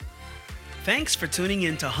Thanks for tuning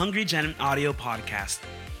in to Hungry Gen Audio Podcast.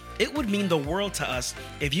 It would mean the world to us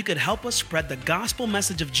if you could help us spread the gospel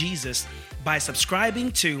message of Jesus by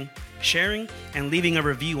subscribing to, sharing, and leaving a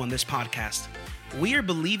review on this podcast. We are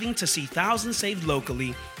believing to see thousands saved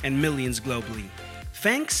locally and millions globally.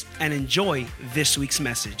 Thanks and enjoy this week's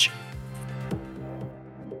message.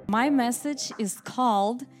 My message is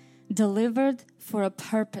called Delivered for a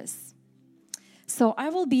Purpose. So I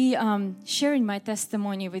will be sharing my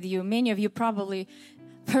testimony with you. Many of you probably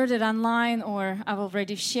heard it online or I've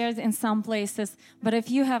already shared in some places. But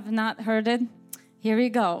if you have not heard it, here we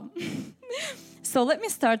go. So let me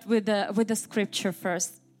start with the scripture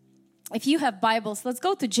first. If you have Bibles, let's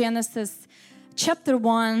go to Genesis chapter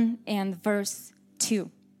 1 and verse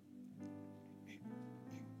 2.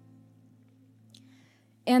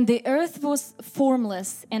 And the earth was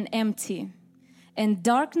formless and empty, and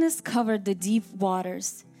darkness covered the deep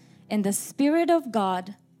waters, and the Spirit of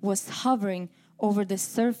God was hovering over the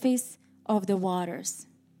surface of the waters.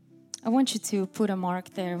 I want you to put a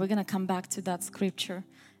mark there. We're going to come back to that scripture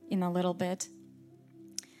in a little bit.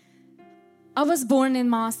 I was born in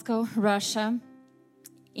Moscow, Russia,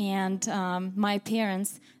 and my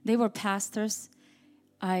parents, they were pastors.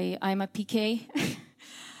 I'm a PK,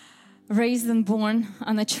 raised and born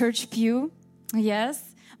on a church pew, yes.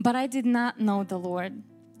 But I did not know the Lord.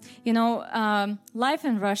 You know, life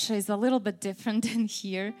in Russia is a little bit different than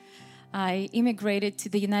here. I immigrated to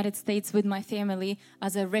the United States with my family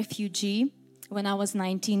as a refugee when I was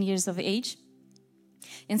 19 years of age.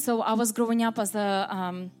 And so I was growing up as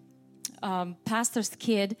a pastor's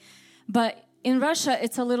kid. But in Russia,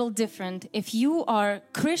 it's a little different. If you are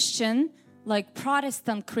Christian, like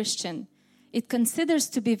Protestant Christian, it considers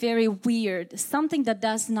to be very weird, something that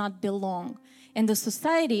does not belong. And the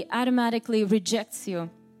society automatically rejects you.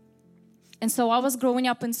 And so I was growing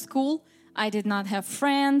up in school. I did not have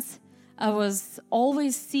friends. I was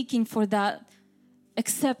always seeking for that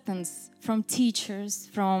acceptance from teachers,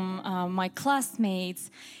 from my classmates.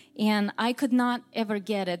 And I could not ever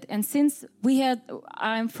get it. And since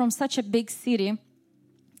I'm from such a big city,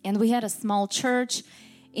 and we had a small church,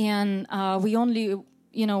 and we only,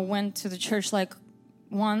 went to the church like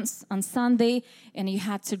once on Sunday, and you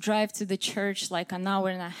had to drive to the church like an hour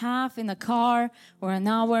and a half in a car or an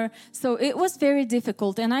hour. So it was very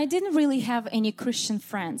difficult, and I didn't really have any Christian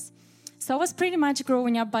friends. So I was pretty much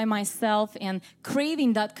growing up by myself and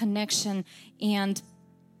craving that connection. And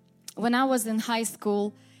when I was in high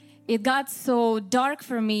school, it got so dark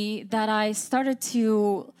for me that I started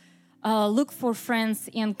to look for friends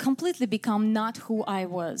and completely become not who I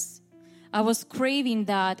was. I was craving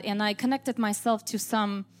that, and I connected myself to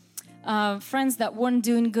some friends that weren't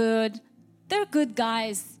doing good. They're good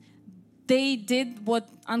guys. They did what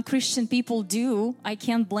unchristian people do. I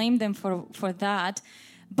can't blame them for that.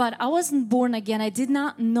 But I wasn't born again. I did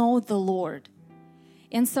not know the Lord.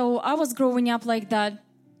 And so I was growing up like that,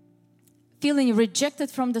 feeling rejected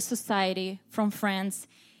from the society, from friends,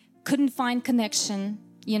 couldn't find connection,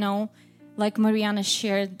 like Mariana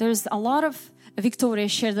shared. Victoria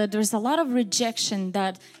shared that there's a lot of rejection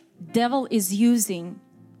that devil is using,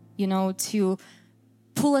 to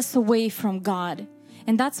pull us away from God.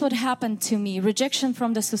 And that's what happened to me, rejection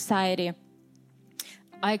from the society.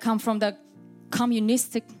 I come from the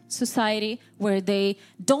communistic society where they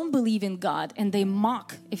don't believe in God and they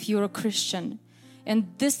mock if you're a Christian.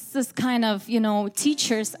 And this is kind of,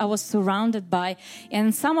 teachers I was surrounded by.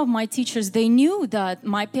 And some of my teachers, they knew that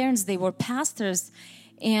my parents, they were pastors.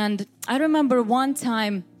 And I remember one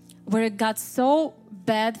time where it got so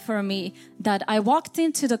bad for me that I walked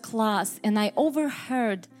into the class and I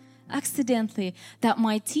overheard accidentally that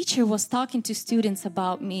my teacher was talking to students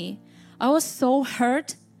about me. I was so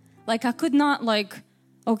hurt, like I could not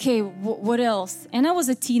okay, what else? And I was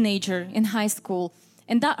a teenager in high school,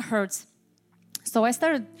 and that hurts. So I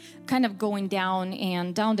started kind of going down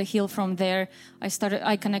the hill from there.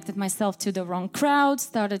 I connected myself to the wrong crowd,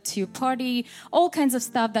 started to party, all kinds of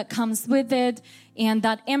stuff that comes with it. And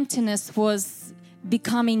that emptiness was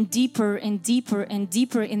becoming deeper and deeper and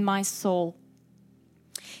deeper in my soul.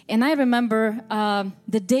 And I remember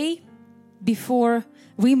the day before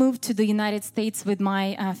we moved to the United States with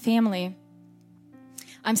my family.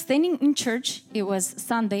 I'm standing in church. It was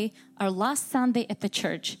Sunday, our last Sunday at the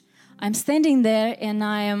church. I'm standing there and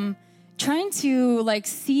I am trying to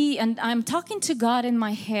see, and I'm talking to God in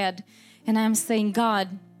my head, and I'm saying,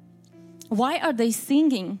 God, why are they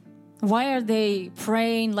singing? Why are they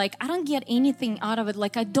praying? I don't get anything out of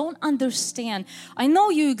it. I don't understand. I know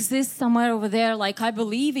you exist somewhere over there. I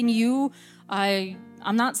believe in you.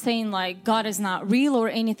 I'm not saying God is not real or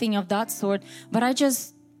anything of that sort, but I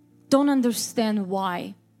just don't understand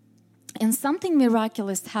why. And something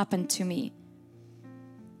miraculous happened to me.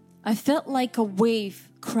 I felt like a wave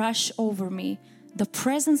crash over me. The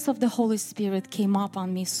presence of the Holy Spirit came up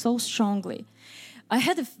on me so strongly. I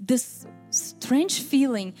had this strange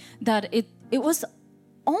feeling that it was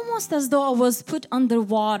almost as though I was put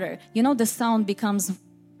underwater. You know, the sound becomes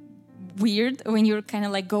weird when you're kind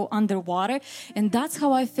of like go underwater. And that's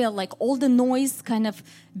how I felt, like all the noise kind of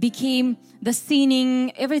became, the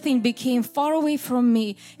singing, everything became far away from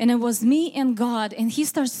me. And it was me and God. And He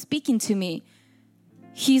starts speaking to me.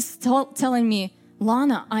 He's telling me,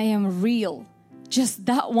 Lana, I am real. Just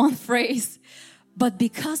that one phrase. But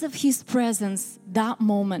because of His presence, that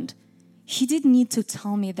moment, He didn't need to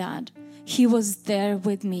tell me that. He was there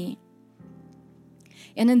with me.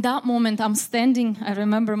 And in that moment, I'm standing, I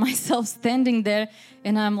remember myself standing there,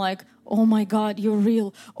 and I'm like, oh my God, you're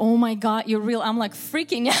real. Oh my God, you're real. I'm like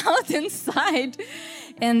freaking out inside.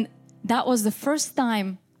 And that was the first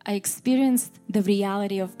time I experienced the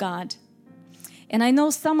reality of God. And I know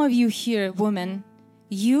some of you here, women,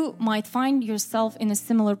 you might find yourself in a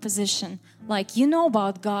similar position. Like, you know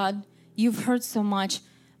about God, you've heard so much,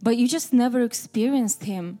 but you just never experienced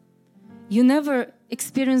Him. You never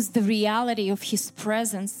experienced the reality of His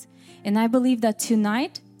presence. And I believe that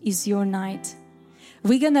tonight is your night.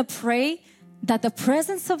 We're going to pray that the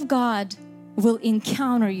presence of God will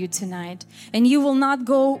encounter you tonight. And you will not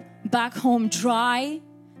go back home dry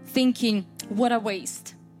thinking, what a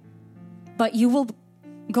waste. But you will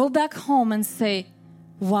go back home and say,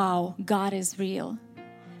 wow, God is real.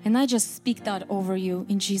 And I just speak that over you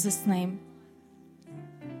in Jesus' name.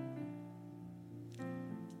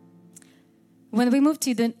 When we moved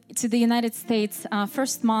to the United States,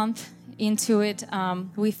 first month into it,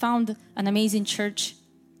 we found an amazing church,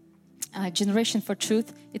 Generation for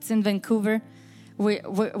Truth. It's in Vancouver,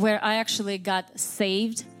 where I actually got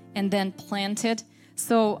saved and then planted.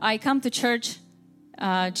 So I come to church,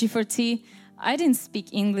 G4T. I didn't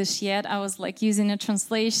speak English yet. I was like using a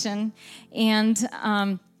translation. And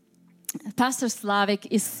Pastor Slavik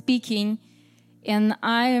is speaking, and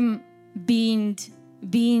I'm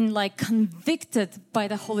being like convicted by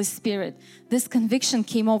the Holy Spirit. This conviction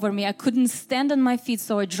came over me. I couldn't stand on my feet,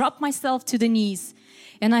 so I dropped myself to the knees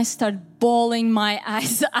and I started bawling my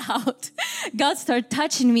eyes out. God started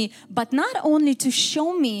touching me, but not only to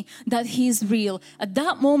show me that He is real. At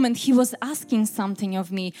that moment, He was asking something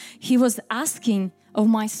of me. He was asking of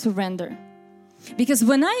my surrender. Because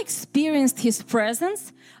when I experienced His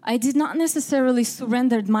presence, I did not necessarily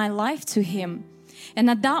surrender my life to Him. And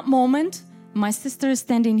at that moment, my sister is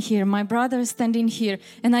standing here, my brother is standing here,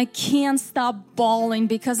 and I can't stop bawling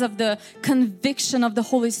because of the conviction of the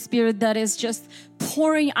Holy Spirit that is just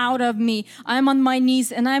pouring out of me. I'm on my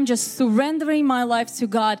knees and I'm just surrendering my life to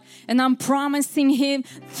God, and I'm promising Him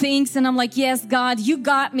things, and I'm like, yes, God, you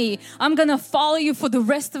got me. I'm gonna follow you for the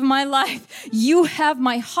rest of my life. You have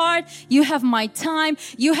my heart, you have my time,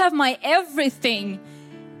 you have my everything.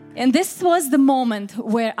 And this was the moment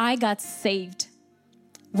where I got saved.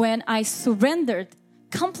 When I surrendered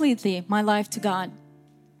completely my life to God.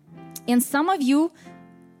 And some of you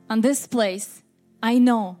on this place, I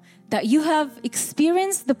know that you have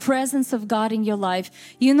experienced the presence of God in your life.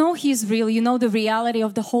 You know He's real. You know the reality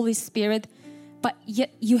of the Holy Spirit, but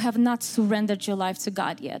yet you have not surrendered your life to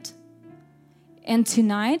God yet. And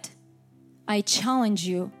tonight, I challenge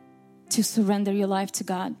you to surrender your life to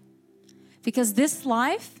God. Because this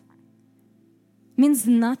life means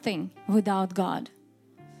nothing without God.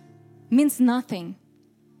 Means nothing.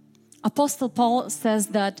 Apostle Paul says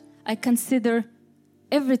that I consider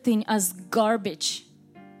everything as garbage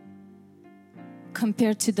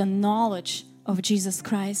compared to the knowledge of Jesus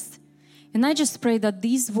Christ. And I just pray that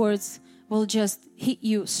these words will just hit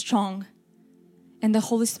you strong, and the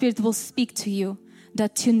Holy Spirit will speak to you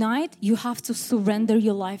that tonight you have to surrender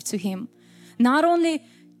your life to Him. Not only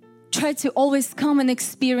try to always come and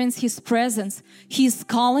experience His presence. He's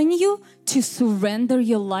calling you to surrender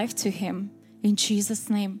your life to Him in Jesus'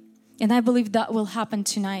 name. And I believe that will happen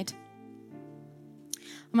tonight.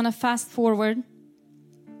 I'm going to fast forward.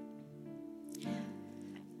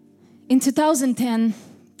 In 2010,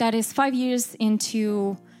 that is 5 years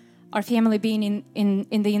into our family being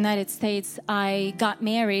in the United States, I got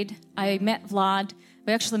married. I met Vlad.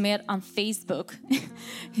 We actually met on Facebook.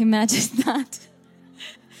 Imagine that.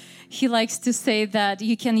 He likes to say that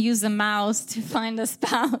you can use a mouse to find a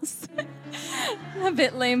spouse. A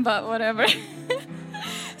bit lame, but whatever.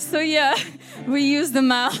 So yeah, we use the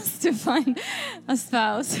mouse to find a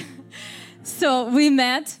spouse. So we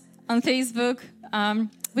met on Facebook.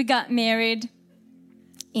 We got married.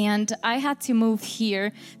 And I had to move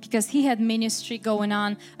here because he had ministry going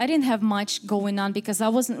on. I didn't have much going on because I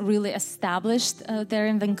wasn't really established there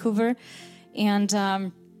in Vancouver. And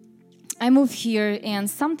I moved here, and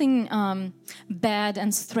something bad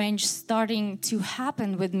and strange starting to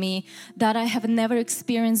happen with me that I have never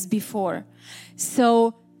experienced before.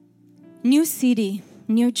 So, new city,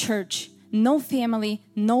 new church, no family,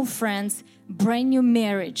 no friends, brand new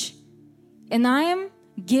marriage. And I am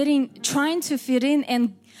trying to fit in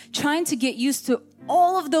and trying to get used to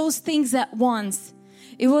all of those things at once.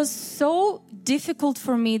 It was so difficult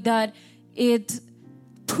for me that it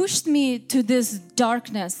pushed me to this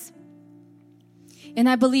darkness. And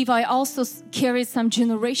I believe I also carried some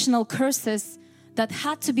generational curses that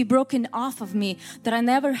had to be broken off of me, that I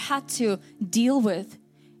never had to deal with.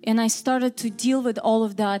 And I started to deal with all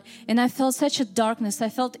of that. And I felt such a darkness. I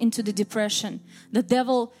felt into the depression. The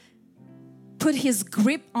devil put his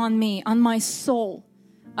grip on me, on my soul.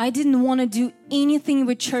 I didn't want to do anything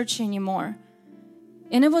with church anymore.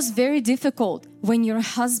 And it was very difficult when your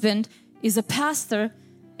husband is a pastor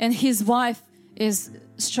and his wife is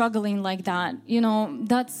struggling like that. You know,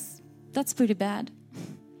 that's pretty bad.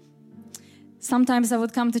 Sometimes I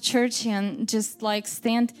would come to church and just like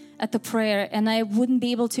stand at the prayer, and I wouldn't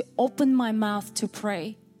be able to open my mouth to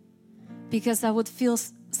pray because I would feel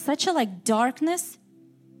such a like darkness,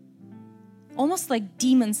 almost like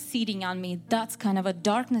demons sitting on me. That's kind of a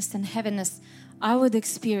darkness and heaviness I would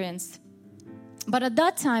experience. But at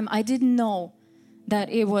that time, I didn't know that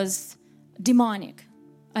it was demonic.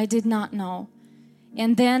 I did not know.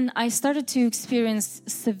 And then I started to experience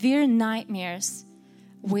severe nightmares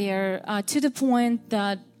where to the point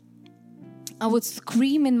that I would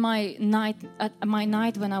scream in my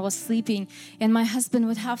night when I was sleeping, and my husband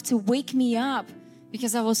would have to wake me up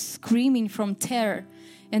because I was screaming from terror.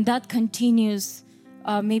 And that continues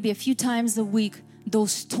maybe a few times a week,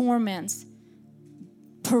 those torments,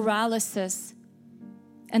 paralysis.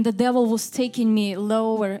 And the devil was taking me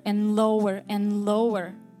lower and lower and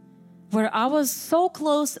lower, where I was so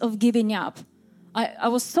close of giving up. I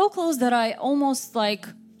was so close that I almost I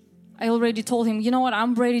already told him, you know what,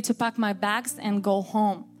 I'm ready to pack my bags and go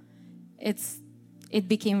home. It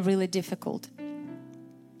became really difficult.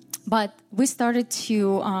 But we started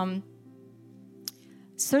to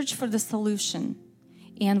search for the solution.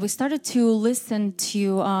 And we started to listen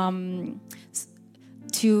to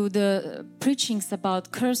the preachings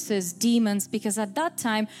about curses, demons, because at that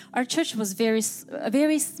time our church was very,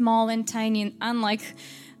 very small and tiny, and unlike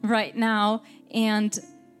right now, and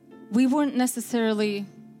we weren't necessarily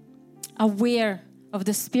aware of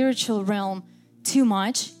the spiritual realm too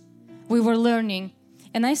much. We were learning,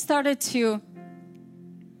 and I started to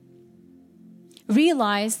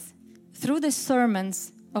realize through the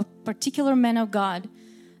sermons of particular men of God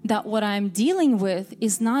that what I'm dealing with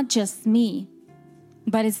is not just me,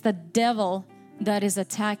 but it's the devil that is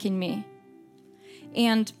attacking me.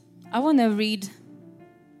 And I want to read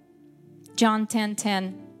John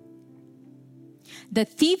 10:10. The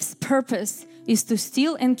thief's purpose is to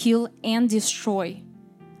steal and kill and destroy.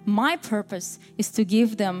 My purpose is to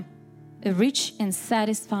give them a rich and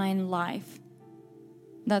satisfying life.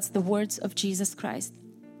 That's the words of Jesus Christ.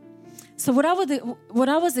 So what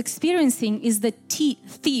I was experiencing is the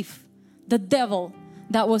thief, the devil,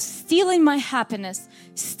 that was stealing my happiness,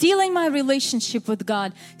 stealing my relationship with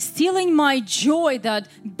God, stealing my joy that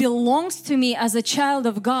belongs to me as a child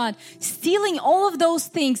of God, stealing all of those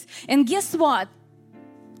things. And guess what?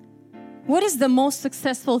 What is the most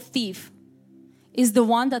successful thief? Is the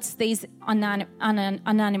one that stays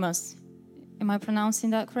anonymous. Am I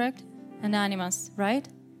pronouncing that correct? Anonymous, right?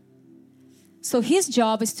 So his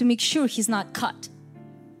job is to make sure he's not cut.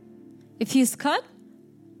 If he's cut,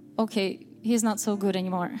 okay, he's not so good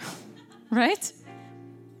anymore, right?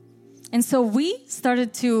 And so we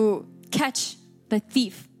started to catch the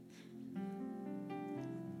thief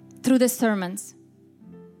through the sermons.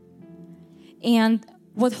 And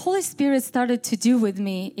what Holy Spirit started to do with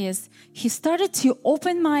me is He started to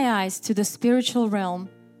open my eyes to the spiritual realm.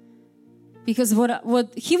 Because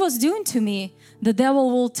what He was doing to me, the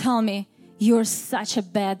devil will tell me, you're such a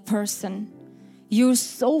bad person. You're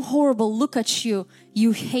so horrible. Look at you.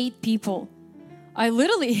 You hate people. I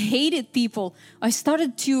literally hated people. I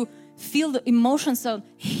started to feel the emotions of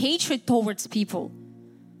hatred towards people.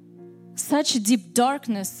 Such deep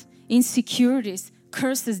darkness, insecurities,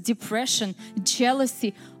 curses, depression,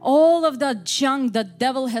 jealousy, all of that junk the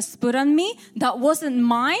devil has put on me that wasn't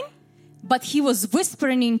mine, but he was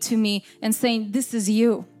whispering into me and saying, this is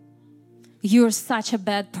you. You're such a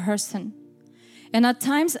bad person. And at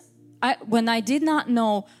times, when I did not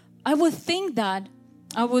know, I would think that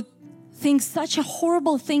I would think such a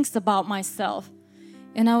horrible things about myself.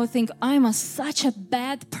 And I would think, I'm such a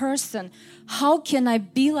bad person. How can I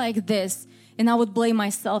be like this? And I would blame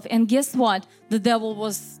myself. And guess what? The devil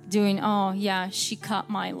was doing, oh yeah, she caught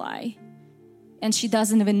my lie. And she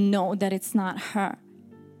doesn't even know that it's not her.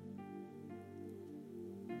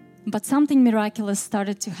 But something miraculous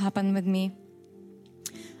started to happen with me.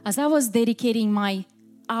 As I was dedicating my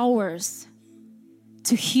hours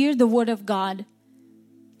to hear the Word of God,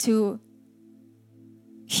 to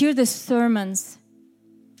hear the sermons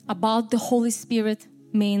about the Holy Spirit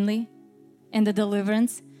mainly and the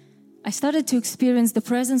deliverance, I started to experience the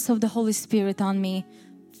presence of the Holy Spirit on me,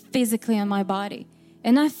 physically on my body.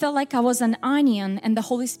 And I felt like I was an onion and the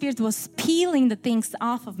Holy Spirit was peeling the things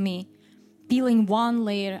off of me, peeling one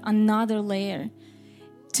layer, another layer,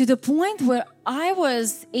 to the point where I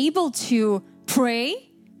was able to pray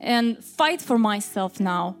and fight for myself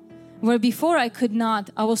now, where before I could not.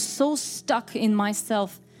 I was so stuck in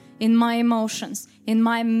myself, in my emotions, in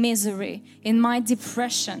my misery, in my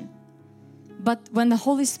depression. But when the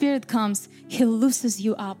Holy Spirit comes, He looses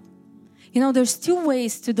you up. You know, there's two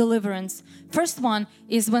ways to deliverance. First one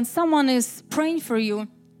is when someone is praying for you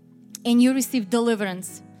and you receive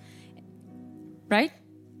deliverance, right?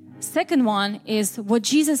 Second one is what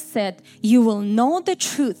Jesus said, you will know the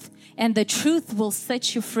truth and the truth will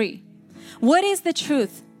set you free. What is the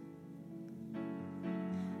truth?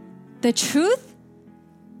 The truth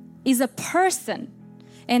is a person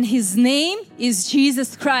and His name is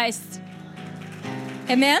Jesus Christ.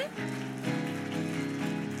 Amen?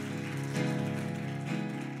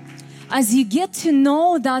 As you get to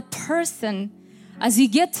know that person, as you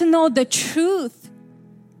get to know the truth,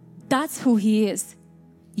 that's who He is.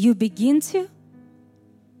 You begin to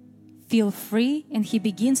feel free and He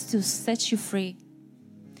begins to set you free.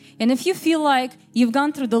 And if you feel like you've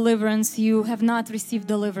gone through deliverance, you have not received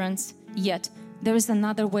deliverance yet, there is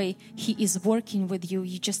another way. He is working with you.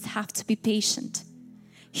 You just have to be patient.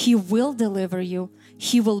 He will deliver you.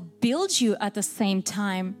 He will build you at the same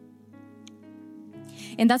time.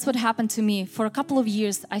 And that's what happened to me. For a couple of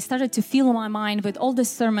years, I started to fill my mind with all the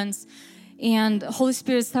sermons, and the Holy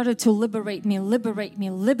Spirit started to liberate me.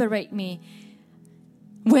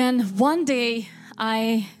 When one day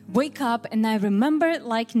I wake up and I remember it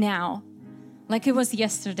like now, like it was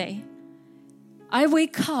yesterday. I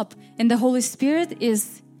wake up and the Holy Spirit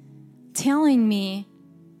is telling me,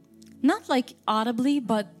 not like audibly,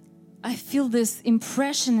 but I feel this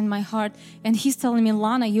impression in my heart, and He's telling me,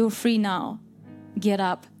 Lana, you're free now. Get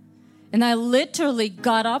up. And I literally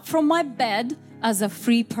got up from my bed as a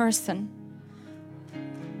free person.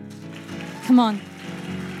 Come on.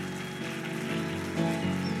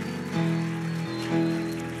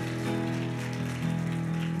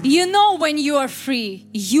 You know when you are free,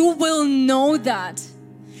 you will know that.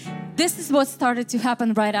 This is what started to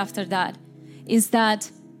happen right after that, is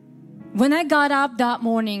that when I got up that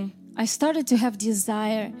morning, I started to have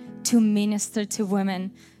desire to minister to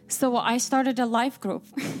women. So I started a life group.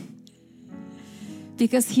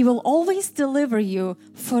 Because He will always deliver you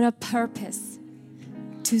for a purpose,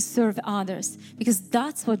 to serve others. Because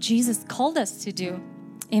that's what Jesus called us to do.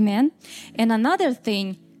 Amen. And another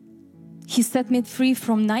thing, He set me free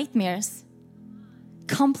from nightmares.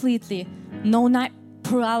 Completely. No night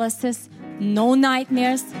paralysis, no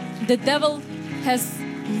nightmares. The devil has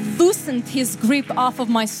loosened his grip off of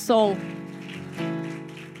my soul.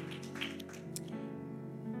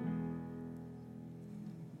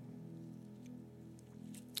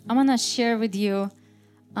 I'm gonna share with you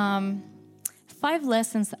 5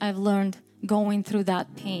 lessons I've learned going through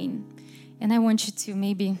that pain. And I want you to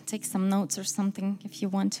maybe take some notes or something if you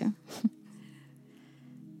want to.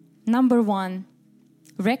 Number 1,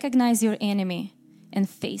 recognize your enemy and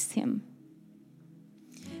face him.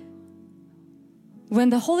 When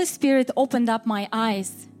the Holy Spirit opened up my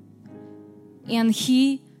eyes and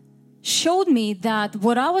He showed me that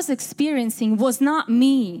what I was experiencing was not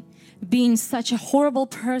me being such a horrible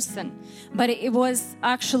person, but it was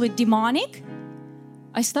actually demonic,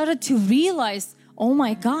 I started to realize, oh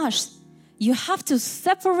my gosh, you have to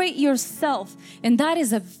separate yourself. And that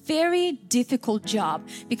is a very difficult job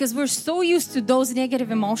because we're so used to those negative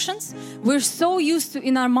emotions. We're so used to,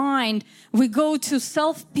 in our mind, we go to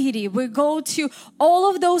self-pity. We go to all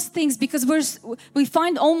of those things because we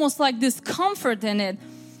find almost like this comfort in it.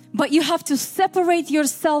 But you have to separate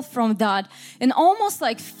yourself from that and almost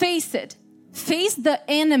like face it. Face the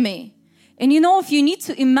enemy. And you know, if you need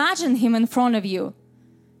to imagine him in front of you,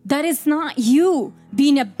 that is not you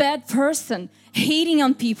being a bad person, hating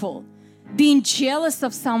on people, being jealous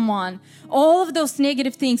of someone, all of those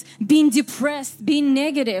negative things, being depressed, being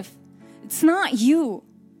negative. It's not you.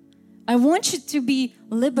 I want you to be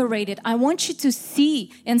liberated. I want you to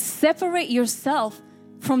see and separate yourself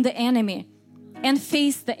from the enemy and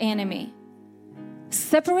face the enemy.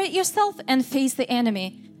 Separate yourself and face the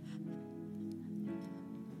enemy.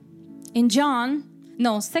 In John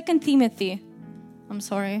 10:10.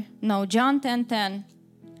 John 10:10.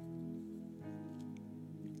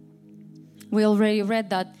 We already read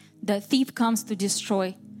that the thief comes to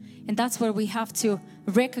destroy. And that's where we have to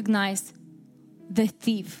recognize the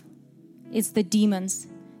thief. It's the demons.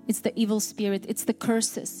 It's the evil spirit. It's the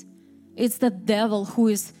curses. It's the devil who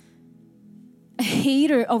is a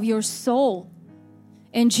hater of your soul.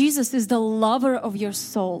 And Jesus is the lover of your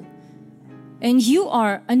soul. And you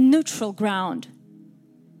are a neutral ground.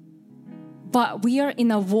 But we are in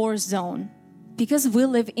a war zone because we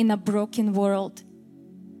live in a broken world.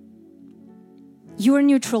 You are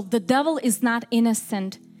neutral. The devil is not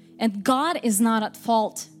innocent. And God is not at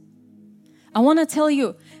fault. I want to tell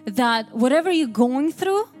you that whatever you're going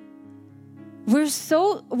through,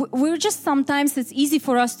 we're just sometimes it's easy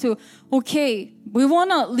for us to, we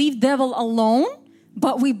want to leave devil alone,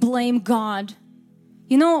 but we blame God.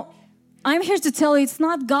 You know, I'm here to tell you it's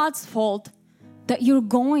not God's fault that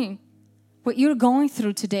what you're going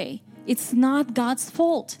through today. It's not God's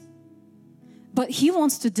fault. But He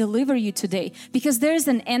wants to deliver you today because there is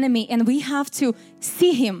an enemy and we have to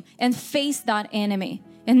see him and face that enemy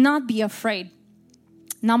and not be afraid.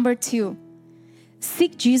 Number 2,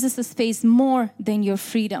 seek Jesus' face more than your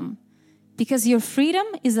freedom because your freedom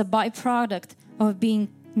is a byproduct of being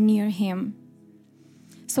near Him.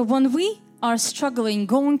 So when we are struggling,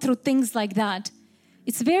 going through things like that,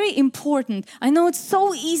 it's very important. I know it's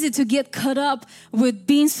so easy to get caught up with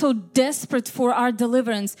being so desperate for our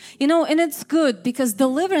deliverance. You know, and it's good because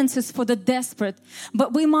deliverance is for the desperate.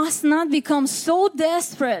 But we must not become so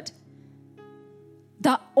desperate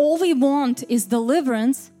that all we want is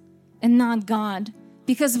deliverance and not God.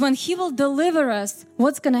 Because when He will deliver us,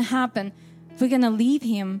 what's going to happen? We're going to leave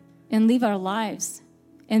Him and live our lives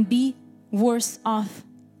and be worse off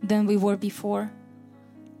than we were before.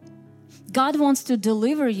 God wants to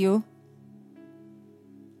deliver you,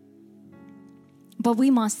 but we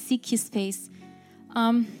must seek His face.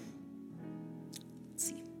 Let's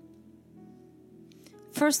see.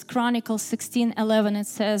 1 Chronicles 16:11, it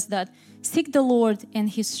says that seek the Lord and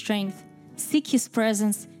His strength. Seek His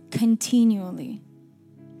presence continually.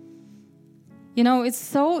 You know, it's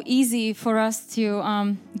so easy for us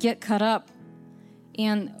to get caught up.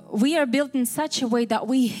 And we are built in such a way that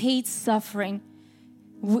we hate suffering.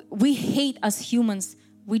 We hate as humans.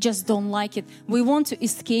 We just don't like it. We want to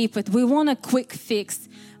escape it. We want a quick fix.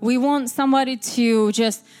 We want somebody to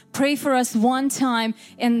just pray for us one time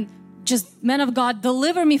and just, man of God,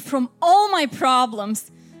 deliver me from all my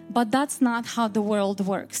problems. But that's not how the world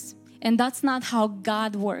works. And that's not how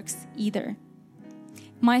God works either.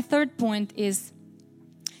 My third point is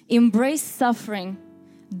embrace suffering.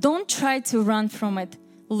 Don't try to run from it.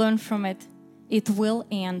 Learn from it. It will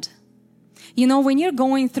end. You know, when you're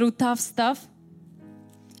going through tough stuff,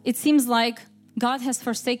 it seems like God has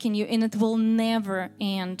forsaken you and it will never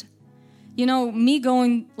end. You know, me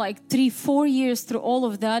going like 3-4 years through all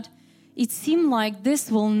of that, it seemed like this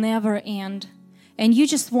will never end. And you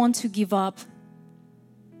just want to give up.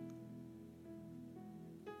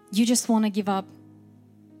 You just want to give up.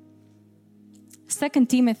 2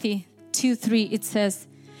 Timothy 2:3, it says,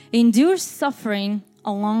 endure suffering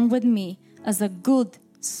along with me as a good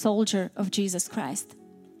soldier of Jesus Christ.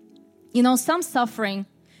 You know, some suffering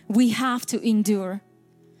we have to endure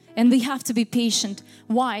and we have to be patient.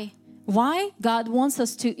 Why? Why God wants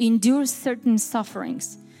us to endure certain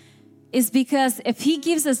sufferings is because if He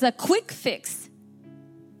gives us a quick fix,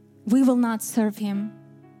 we will not serve Him.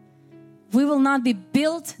 We will not be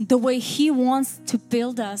built the way He wants to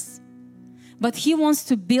build us. But He wants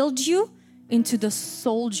to build you into the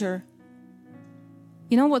soldier.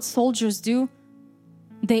 You know what soldiers do?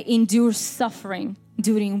 They endure suffering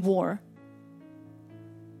during war.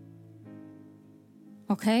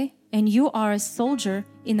 Okay? And you are a soldier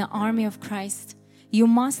in the army of Christ. You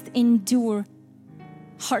must endure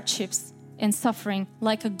hardships and suffering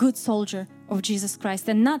like a good soldier of Jesus Christ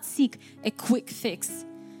and not seek a quick fix.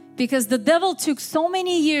 Because the devil took so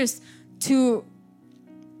many years to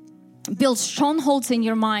build strongholds in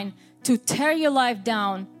your mind, to tear your life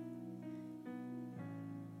down.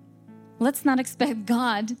 Let's not expect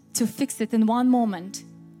God to fix it in one moment.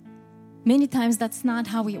 Many times that's not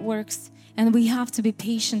how it works. And we have to be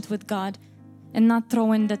patient with God and not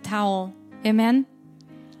throw in the towel. Amen?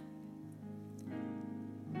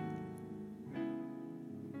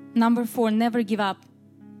 Number 4, never give up.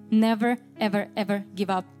 Never, ever, ever give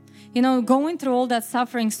up. You know, going through all that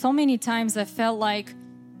suffering, so many times I felt like,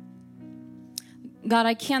 God,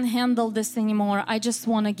 I can't handle this anymore. I just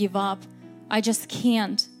want to give up. I just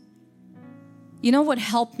can't. You know what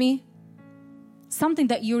helped me? Something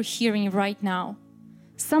that you're hearing right now.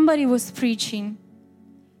 Somebody was preaching,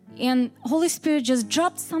 and Holy Spirit just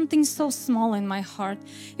dropped something so small in my heart.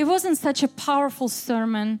 It wasn't such a powerful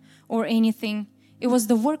sermon or anything. It was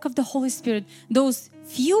the work of the Holy Spirit. Those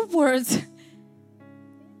few words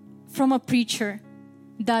from a preacher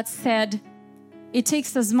that said, it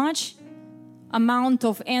takes as much amount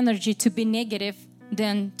of energy to be negative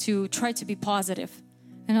than to try to be positive.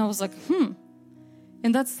 And I was like,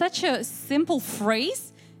 And that's such a simple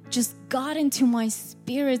phrase, just got into my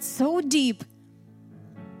spirit so deep.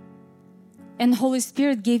 And Holy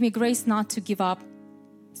Spirit gave me grace not to give up.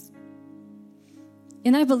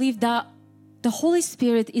 And I believe that the Holy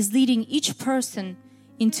Spirit is leading each person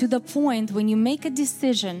into the point when you make a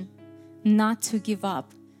decision not to give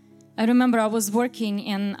up. I remember I was working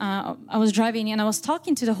and I was driving and I was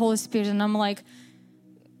talking to the Holy Spirit, and I'm like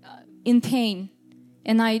in pain.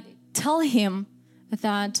 And I tell him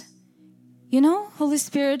that, you know, Holy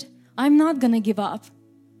Spirit, I'm not going to give up.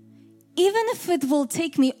 Even if it will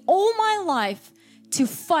take me all my life to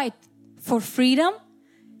fight for freedom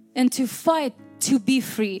and to fight to be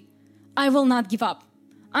free, I will not give up.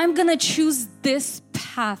 I'm going to choose this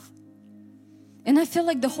path. And I feel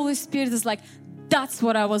like the Holy Spirit is like, that's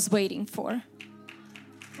what I was waiting for.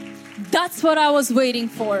 That's what I was waiting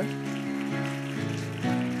for.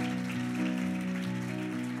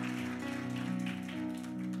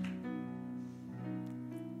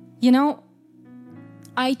 You know,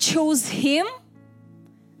 I chose him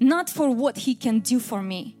not for what he can do for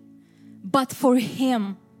me, but for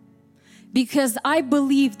him. Because I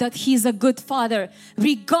believe that he's a good father,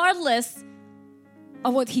 regardless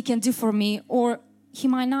of what he can do for me, or he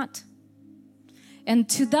might not. And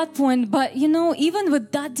to that point, but you know, even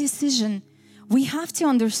with that decision, we have to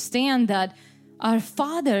understand that our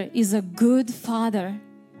Father is a good Father.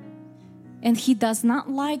 And he does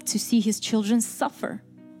not like to see his children suffer.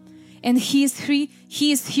 And he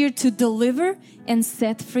is here to deliver and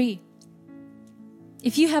set free.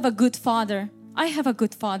 If you have a good father, I have a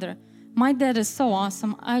good father. My dad is so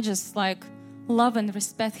awesome. I just love and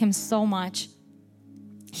respect him so much.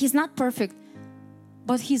 He's not perfect,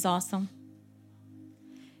 but he's awesome.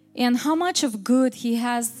 And how much of good he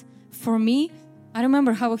has for me, I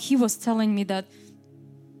remember how he was telling me that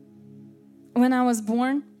when I was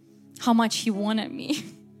born, how much he wanted me.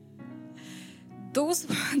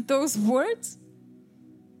 Those words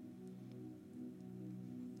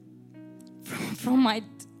from my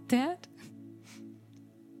dad,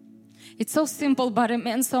 it's so simple, but it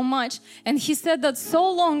meant so much. And he said that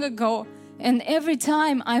so long ago, and every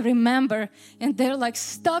time I remember, and they're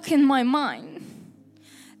stuck in my mind,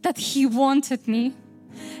 that he wanted me.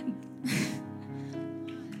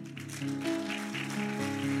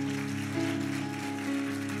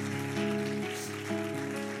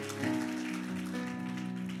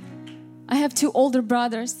 I have 2 older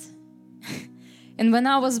brothers. And when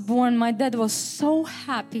I was born, my dad was so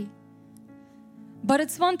happy. But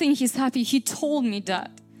it's one thing he's happy. He told me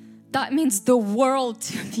that. That means the world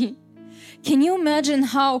to me. Can you imagine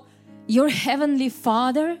how your heavenly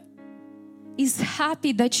Father is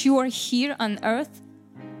happy that you are here on earth?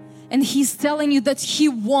 And he's telling you that he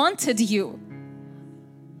wanted you.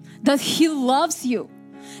 That he loves you.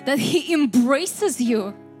 That he embraces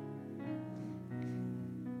you.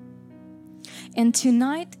 And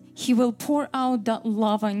tonight, he will pour out that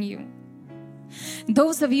love on you.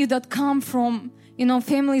 Those of you that come from,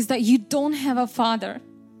 families that you don't have a father.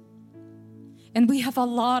 And we have a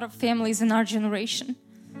lot of families in our generation.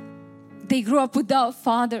 They grew up without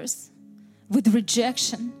fathers, with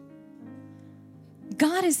rejection.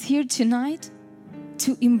 God is here tonight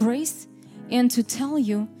to embrace and to tell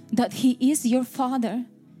you that he is your father.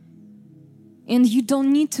 And you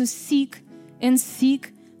don't need to seek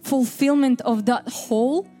fulfillment of that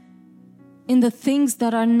hole in the things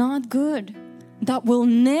that are not good, that will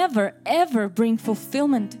never ever bring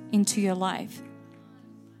fulfillment into your life.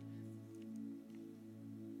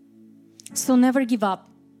 So never give up.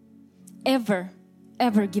 Ever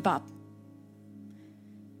give up.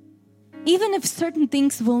 Even if certain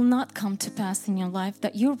things will not come to pass in your life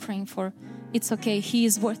that you're praying for, it's okay. He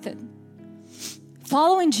is worth it.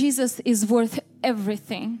 Following Jesus is worth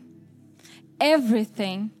everything.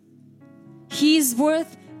 Everything. He is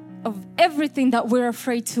worth of everything that we're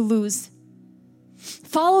afraid to lose.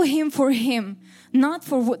 Follow him for him, not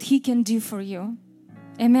for what he can do for you.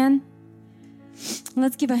 Amen.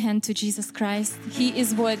 Let's give a hand to Jesus Christ. He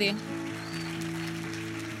is worthy.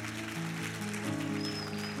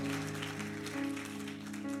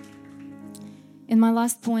 In my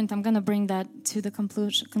last point, I'm going to bring that to the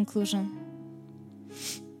conclusion.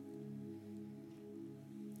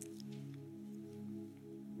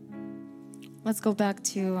 Let's go back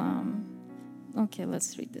to,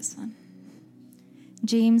 let's read this one.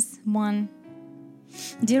 James 1.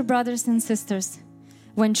 Dear brothers and sisters,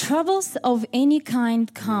 when troubles of any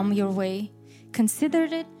kind come your way, consider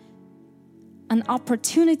it an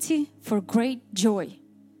opportunity for great joy.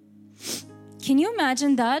 Can you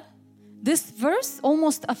imagine that? This verse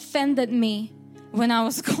almost offended me when I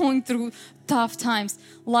was going through tough times.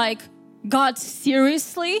 Like, God,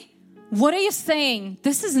 seriously? What are you saying?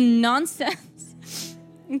 This is nonsense.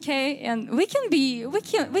 Okay, and we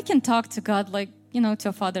can talk to God like, to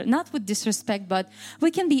a father, not with disrespect, but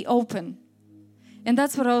we can be open. And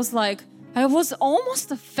that's what I was like. I was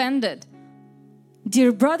almost offended.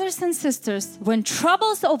 Dear brothers and sisters, when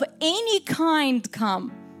troubles of any kind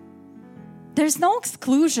come, there's no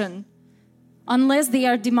exclusion unless they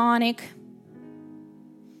are demonic.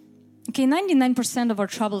 Okay, 99% of our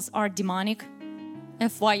troubles are demonic.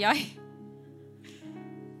 FYI.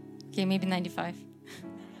 Okay, maybe 95.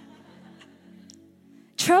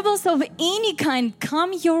 Troubles of any kind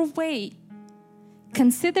come your way.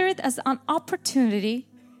 Consider it as an opportunity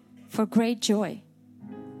for great joy.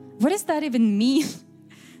 What does that even mean?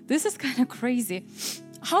 This is kind of crazy.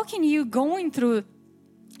 How can you going through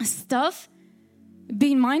stuff,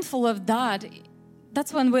 being mindful of that?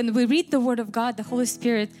 That's when we read the Word of God, the Holy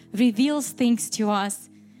Spirit reveals things to us.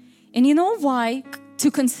 And you know why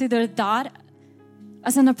to consider that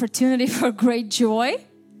as an opportunity for great joy?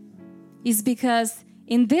 Is because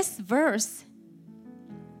in this verse,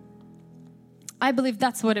 I believe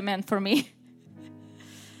that's what it meant for me.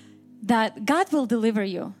 That God will deliver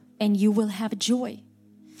you and you will have joy.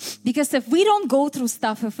 Because if we don't go through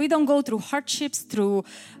stuff, if we don't go through hardships, through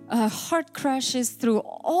heart crushes, through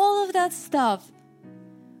all of that stuff,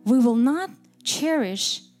 we will not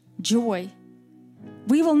cherish joy.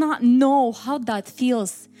 We will not know how that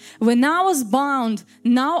feels. When I was bound,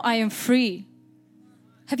 now I am free.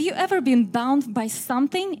 Have you ever been bound by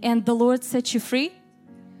something and the Lord set you free?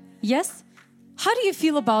 Yes? How do you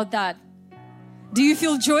feel about that? Do you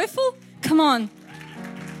feel joyful? Come on.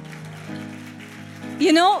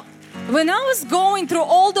 When I was going through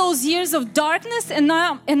all those years of darkness and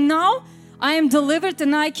now I am delivered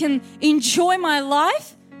and I can enjoy my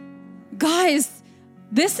life, guys,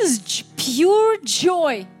 this is pure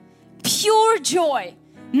joy. Pure joy.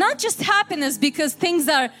 Not just happiness because things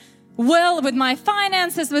are well with my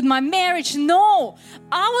finances, with my marriage. No,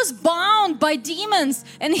 I was bound by demons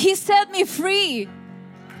and He set me free.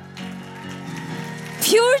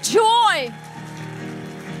 Pure joy.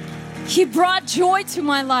 He brought joy to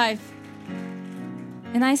my life.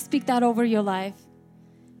 And I speak that over your life.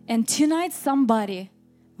 And tonight somebody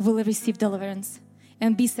will receive deliverance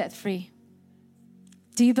and be set free.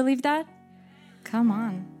 Do you believe that? Come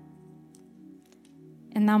on.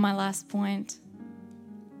 And now my last point.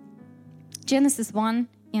 Genesis 1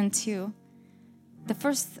 and 2. The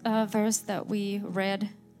first verse that we read.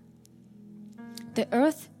 The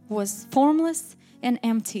earth was formless and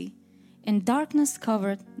empty, and darkness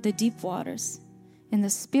covered the deep waters, and the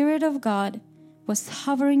Spirit of God was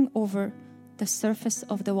hovering over the surface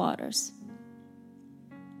of the waters.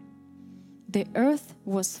 The earth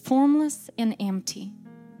was formless and empty.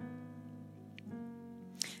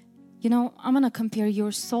 I'm going to compare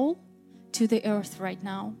your soul to the earth right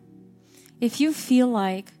now. If you feel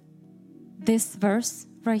like this verse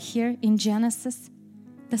right here in Genesis,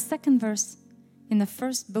 the second verse in the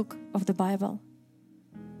first book of the Bible,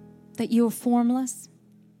 that you're formless,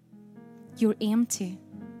 you're empty,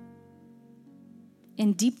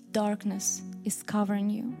 and deep darkness is covering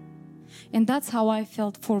you. And that's how I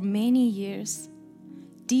felt for many years.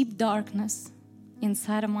 Deep darkness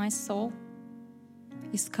inside of my soul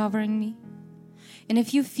is covering me. And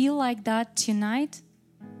if you feel like that tonight,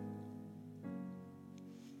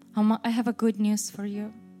 I have a good news for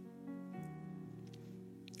you.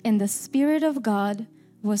 And the Spirit of God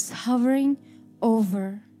was hovering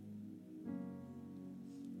over.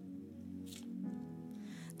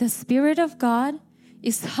 The Spirit of God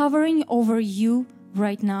is hovering over you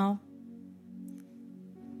right now.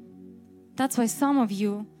 That's why some of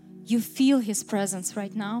you feel His presence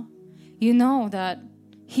right now. You know that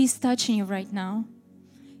He's touching you right now.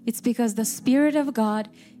 It's because the Spirit of God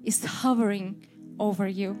is hovering over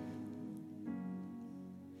you.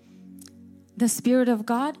 The Spirit of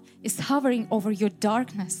God is hovering over your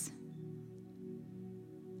darkness.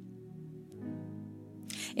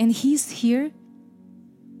 And He's here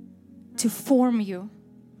to form you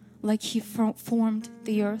like He formed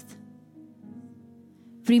the earth.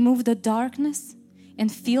 Remove the darkness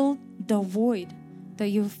and feel the void that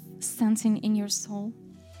you're sensing in your soul.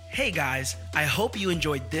 Hey guys, I hope you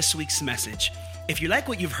enjoyed this week's message. If you like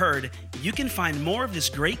what you've heard, you can find more of this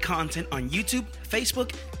great content on YouTube,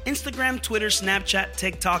 Facebook, Instagram, Twitter, Snapchat,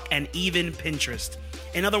 TikTok, and even Pinterest.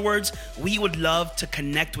 In other words, we would love to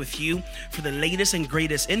connect with you for the latest and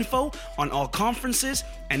greatest info on all conferences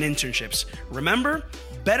and internships. Remember,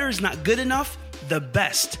 better is not good enough. The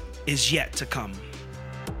best is yet to come.